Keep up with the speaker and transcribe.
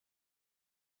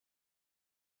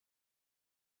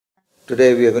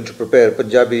Today we are going to prepare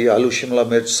Punjabi Aloo Simla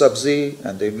Mirch Sabzi,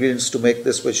 and the ingredients to make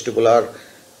this vegetable are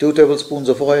 2 tablespoons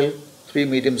of oil, 3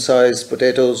 medium-sized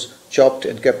potatoes chopped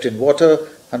and kept in water,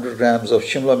 100 grams of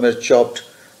Shimla Mirch chopped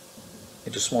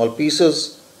into small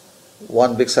pieces,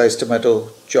 1 big-sized tomato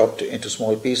chopped into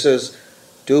small pieces,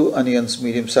 2 onions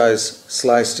medium-sized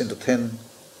sliced into thin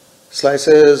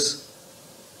slices,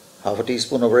 half a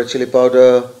teaspoon of red chili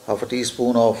powder, half a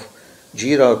teaspoon of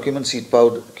jeera or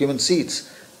cumin seeds,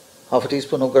 half a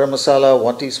teaspoon of garam masala,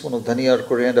 1 teaspoon of dhania or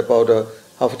coriander powder,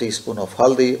 half a teaspoon of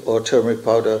haldi or turmeric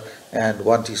powder, and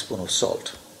 1 teaspoon of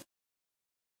salt.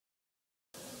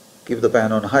 Keep the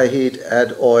pan on high heat,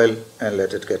 add oil and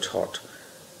let it get hot.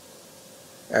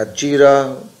 Add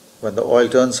jeera when the oil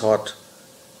turns hot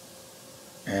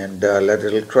and let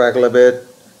it crackle a bit,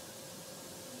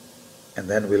 and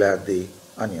then we'll add the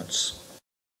onions.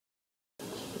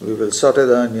 We will saute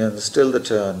the onions till they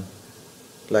turn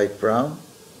light brown.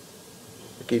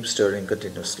 Keep stirring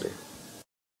continuously.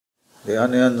 The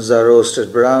onions are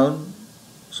roasted brown,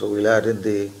 so we'll add in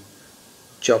the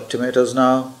chopped tomatoes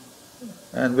now,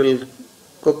 and we'll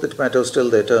cook the tomatoes till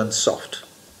they turn soft.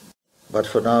 But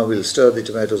for now we'll stir the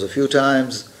tomatoes a few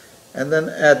times and then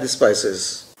add the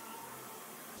spices.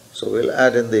 So we'll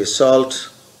add in the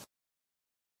salt,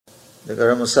 the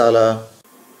garam masala,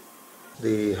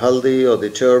 the haldi or the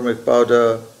turmeric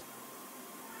powder,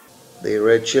 the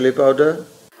red chili powder,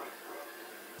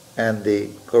 and the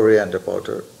coriander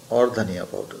powder or dhania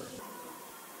powder.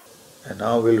 And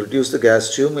now we'll reduce the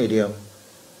gas to medium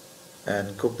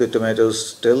and cook the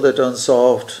tomatoes till they turn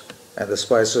soft and the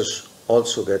spices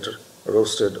also get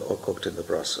roasted or cooked in the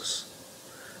process.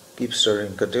 Keep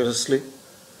stirring continuously.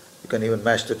 You can even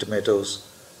mash the tomatoes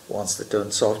once they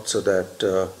turn soft so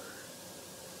that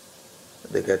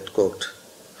they get cooked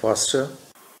faster.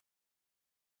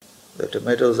 The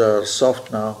tomatoes are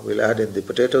soft now. We'll add in the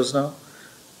potatoes now.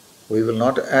 We will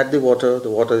not add the water. The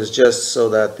water is just so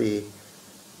that the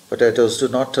potatoes do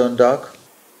not turn dark.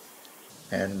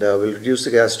 And we'll reduce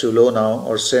the gas to low now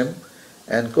or sim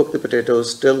and cook the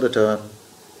potatoes till they turn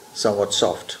somewhat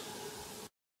soft.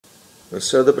 We'll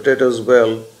stir the potatoes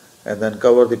well and then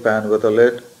cover the pan with a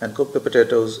lid and cook the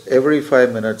potatoes. Every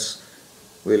 5 minutes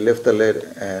we'll lift the lid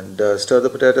and stir the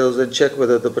potatoes and check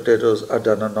whether the potatoes are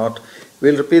done or not.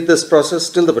 We'll repeat this process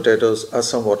till the potatoes are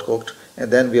somewhat cooked,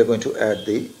 and then we are going to add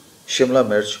the Simla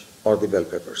Mirch or the bell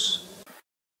peppers.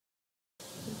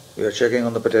 We are checking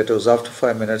on the potatoes after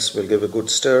 5 minutes. We'll give a good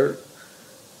stir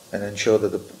and ensure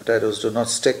that the potatoes do not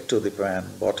stick to the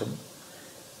pan bottom,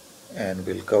 and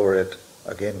we'll cover it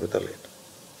again with a lid.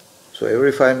 So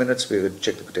every 5 minutes we will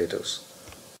check the potatoes.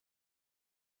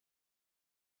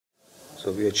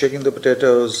 So we are checking the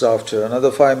potatoes after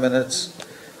another 5 minutes,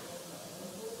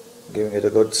 giving it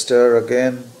a good stir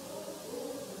again,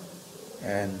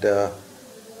 and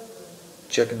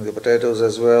checking the potatoes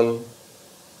as well.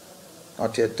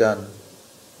 Not yet done,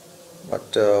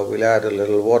 but we'll add a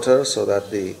little water so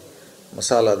that the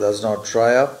masala does not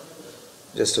dry up.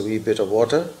 Just a wee bit of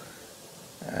water,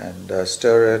 and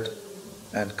stir it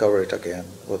and cover it again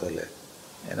with a lid.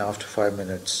 And after 5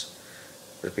 minutes,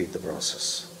 repeat the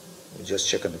process. We just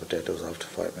check on the potatoes after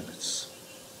 5 minutes.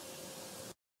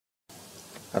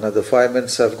 Another 5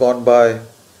 minutes have gone by.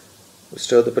 We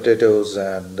stir the potatoes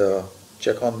and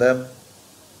check on them.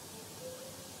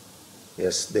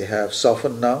 Yes, they have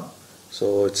softened now,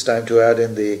 so it's time to add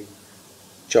in the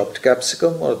chopped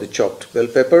capsicum or the chopped bell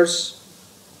peppers.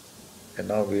 And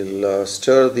now we'll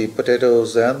stir the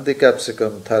potatoes and the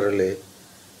capsicum thoroughly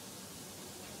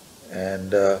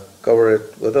and cover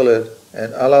it with a lid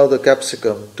and allow the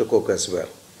capsicum to cook as well.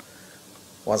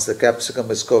 Once the capsicum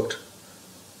is cooked,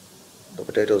 the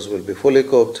potatoes will be fully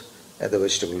cooked and the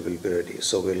vegetable will be ready.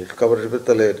 So we'll cover it with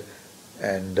the lid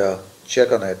and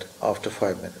check on it after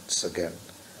 5 minutes again.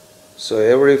 So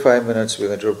every 5 minutes we're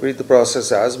going to repeat the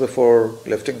process as before,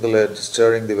 lifting the lid,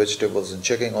 stirring the vegetables and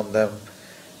checking on them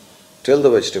till the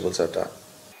vegetables are done.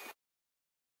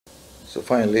 So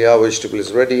finally our vegetable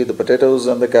is ready. The potatoes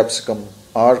and the capsicum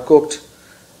are cooked.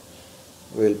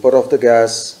 We'll put off the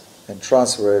gas and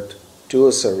transfer it to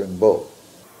a serving bowl.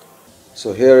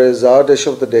 So here is our dish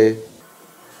of the day,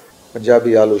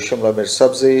 Punjabi Aloo Simla Mirch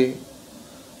Sabzi,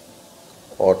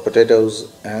 or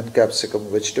potatoes and capsicum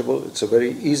vegetable. It's a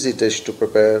very easy dish to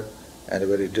prepare and a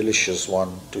very delicious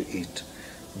one to eat.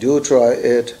 Do try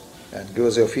it and give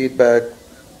us your feedback.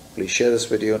 Please share this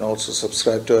video and also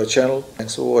subscribe to our channel.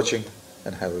 Thanks for watching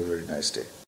and have a very nice day.